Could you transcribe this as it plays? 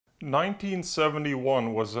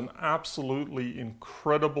1971 was an absolutely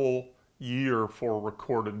incredible year for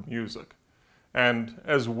recorded music. And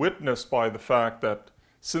as witnessed by the fact that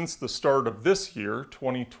since the start of this year,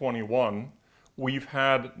 2021, we've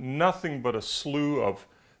had nothing but a slew of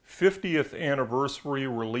 50th anniversary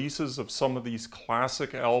releases of some of these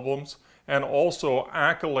classic albums, and also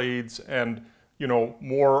accolades and,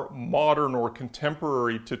 more modern or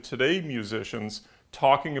contemporary to today musicians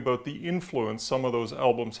talking about the influence some of those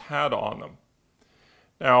albums had on them.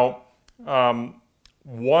 Now,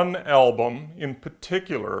 one album in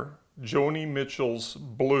particular, Joni Mitchell's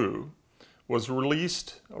Blue, was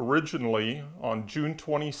released originally on June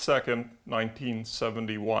 22nd,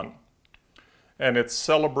 1971. And it's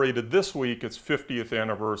celebrated this week its 50th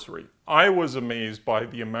anniversary. I was amazed by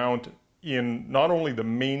the amount in not only the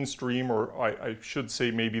mainstream, or I should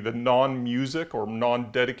say maybe the non-music or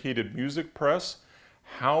non-dedicated music press,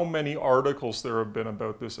 how many articles there have been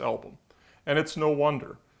about this album. And it's no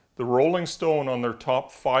wonder. The Rolling Stone, on their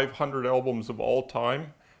top 500 albums of all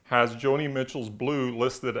time, has Joni Mitchell's Blue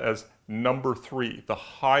listed as number 3, the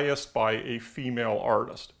highest by a female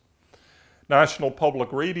artist. National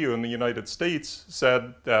Public Radio in the United States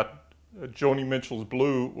said that Joni Mitchell's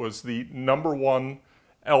Blue was the number 1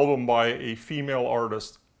 album by a female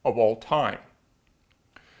artist of all time.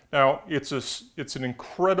 Now, it's an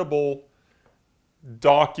incredible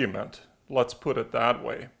document, let's put it that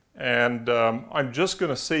way. And I'm just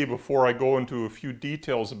going to say, before I go into a few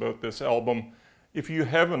details about this album, if you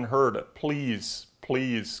haven't heard it, please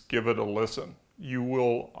give it a listen. You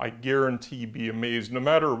will, I guarantee, be amazed, no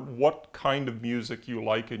matter what kind of music you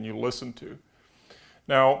like and you listen to.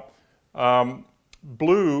 Now,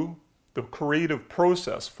 Blue, the creative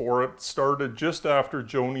process for it started just after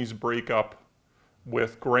Joni's breakup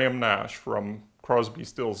with Graham Nash from Crosby,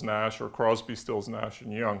 Stills, Nash, or Crosby, Stills, Nash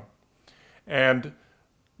and Young. And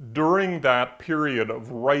during that period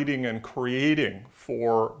of writing and creating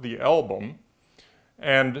for the album,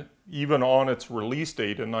 and even on its release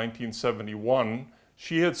date in 1971,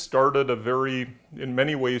 she had started a very, in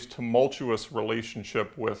many ways, tumultuous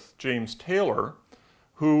relationship with James Taylor,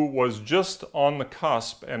 who was just on the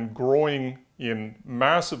cusp and growing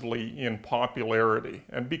massively in popularity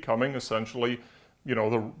and becoming essentially,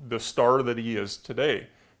 the star that he is today.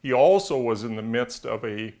 He also was in the midst of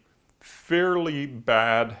a fairly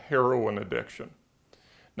bad heroin addiction.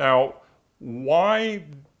 Now, why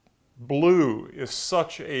Blue is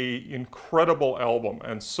such an incredible album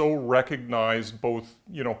and so recognized both,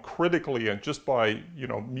 critically and just by,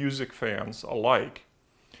 music fans alike,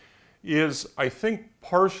 is, I think,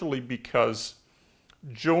 partially because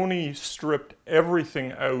Joni stripped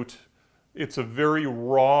everything out. It's a very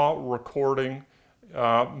raw recording,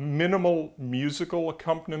 minimal musical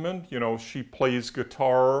accompaniment. She plays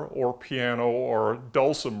guitar or piano or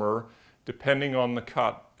dulcimer, depending on the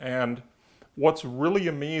cut. And what's really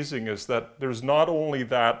amazing is that there's not only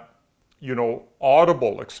that,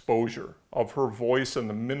 audible exposure of her voice and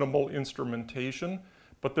the minimal instrumentation,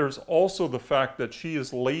 but there's also the fact that she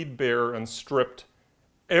has laid bare and stripped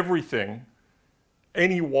everything,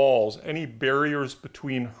 any walls, any barriers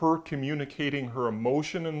between her communicating her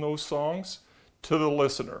emotion in those songs to the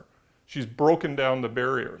listener. She's broken down the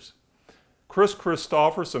barriers. Chris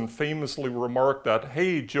Christopherson famously remarked that,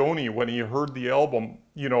 hey, Joni, when he heard the album,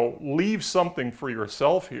 leave something for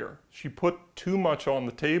yourself here. She put too much on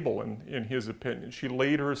the table, in his opinion. She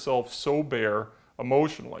laid herself so bare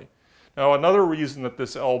emotionally. Now, another reason that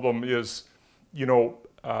this album is,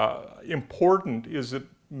 important is that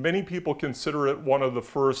many people consider it one of the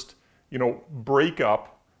first,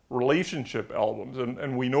 breakup relationship albums.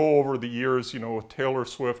 And we know over the years, with Taylor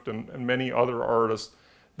Swift and many other artists,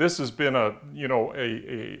 this has been a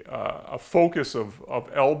focus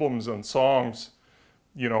of albums and songs,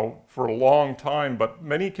 for a long time. But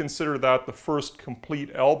many consider that the first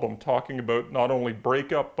complete album, talking about not only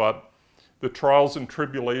breakup, but the trials and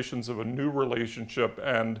tribulations of a new relationship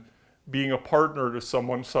and being a partner to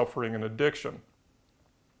someone suffering an addiction.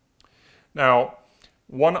 Now,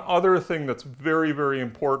 one other thing that's very, very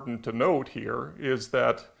important to note here is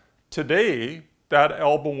that today, that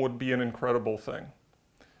album would be an incredible thing.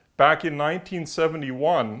 Back in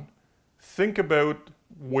 1971, think about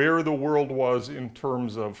where the world was in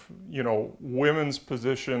terms of, women's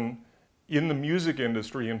position in the music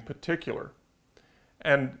industry in particular.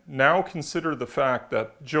 And now consider the fact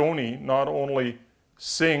that Joni not only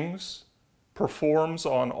sings, performs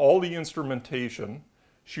on all the instrumentation,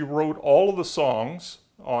 she wrote all of the songs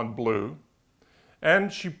on Blue,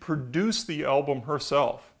 and she produced the album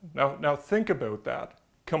herself. Now think about that.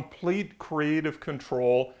 Complete creative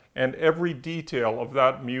control, and every detail of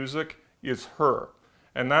that music is her.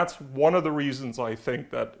 And that's one of the reasons I think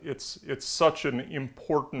that it's such an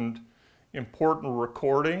important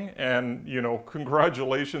recording. And, you know,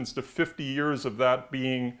 congratulations to 50 years of that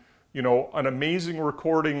being, you know, an amazing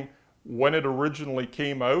recording when it originally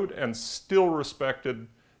came out and still respected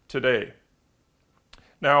today.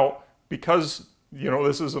 Now, because, you know,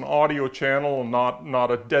 this is an audio channel and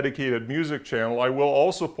not a dedicated music channel, I will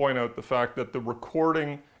also point out the fact that the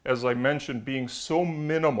recording, as I mentioned, being so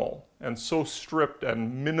minimal and so stripped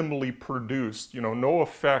and minimally produced, you know, no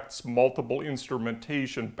effects, multiple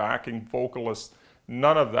instrumentation, backing vocalists,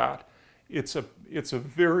 none of that. It's a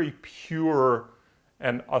very pure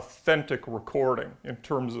and authentic recording in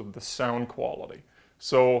terms of the sound quality.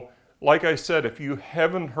 So, like I said, if you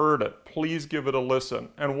haven't heard it, please give it a listen.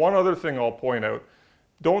 And one other thing I'll point out,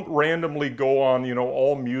 don't randomly go on, you know,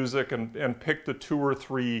 All Music and pick the 2 or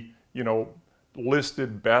 3, you know,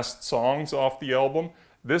 listed best songs off the album.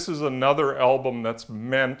 This is another album that's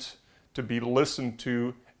meant to be listened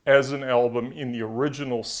to as an album in the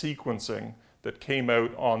original sequencing that came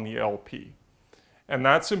out on the LP. And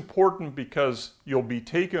that's important because you'll be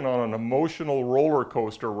taken on an emotional roller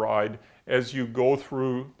coaster ride as you go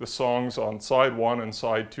through the songs on side 1 and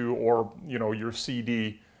side 2, or, you know, your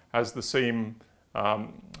CD has the same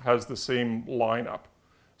lineup.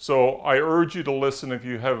 So I urge you to listen if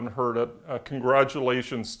you haven't heard it.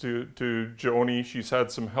 Congratulations to Joni. She's had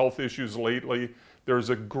some health issues lately. There's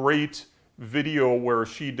a great video where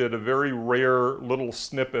she did a very rare little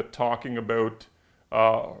snippet talking about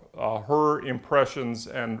her impressions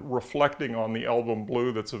and reflecting on the album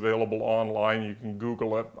Blue that's available online. You can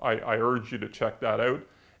Google it. I urge you to check that out.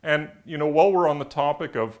 And, you know, while we're on the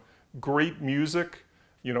topic of great music,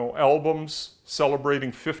 you know, albums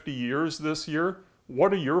celebrating 50 years this year,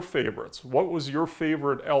 what are your favorites? What was your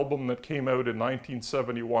favorite album that came out in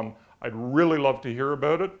 1971? I'd really love to hear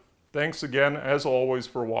about it. Thanks again, as always,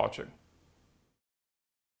 for watching.